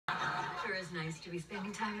is nice to be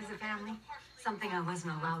spending time as a family. Something I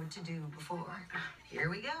wasn't allowed to do before. Here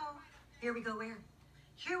we go. Here we go where?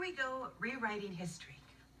 Here we go, rewriting history.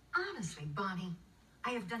 Honestly, Bonnie,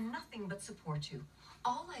 I have done nothing but support you.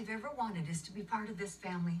 All I've ever wanted is to be part of this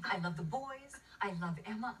family. I love the boys. I love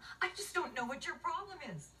Emma. I just don't know what your problem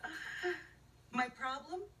is. My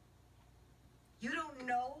problem? You don't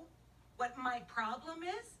know what my problem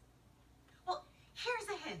is? Well, here's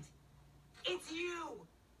a hint. It's you.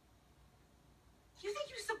 You think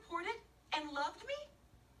you supported and loved me?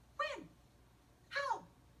 When? How?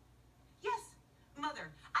 Yes,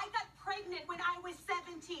 Mother, I got pregnant when I was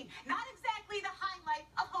 17. Not exactly the highlight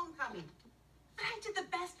of homecoming. But I did the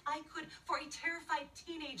best I could for a terrified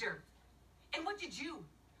teenager. And what did you,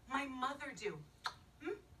 my mother, do?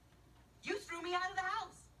 You threw me out of the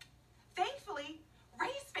house. Thankfully,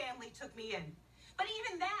 Ray's family took me in. But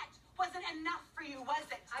even that wasn't enough for you, was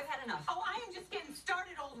it? I've had enough. Oh, I am just getting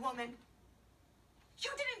started, old woman. You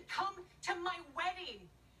didn't come to my wedding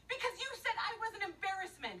because you said I was an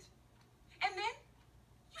embarrassment. And then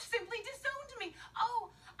you simply disowned me. Oh,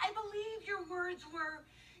 I believe your words were,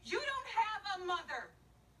 you don't have a mother.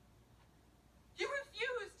 You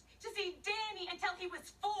refused to see Danny until he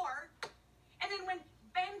was 4. And then when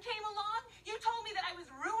Ben came along, you told me that I was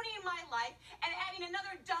ruining my life and adding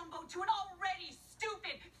another Dumbo to an already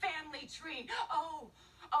stupid family tree. Oh,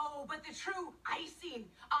 but the true icing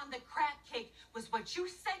on the crab cake was what you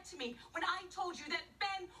said to me when I told you that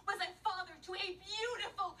Ben was a father to a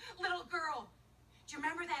beautiful little girl. Do you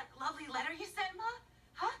remember that lovely letter you sent, Ma?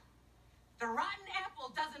 Huh? The rotten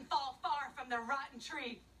apple doesn't fall far from the rotten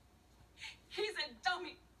tree. He's a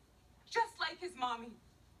dummy, just like his mommy.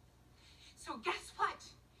 So guess what?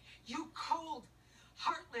 You cold,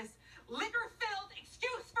 heartless, liquor-filled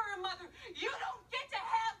excuse for a mother. You don't get to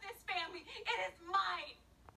have this family. It is mine.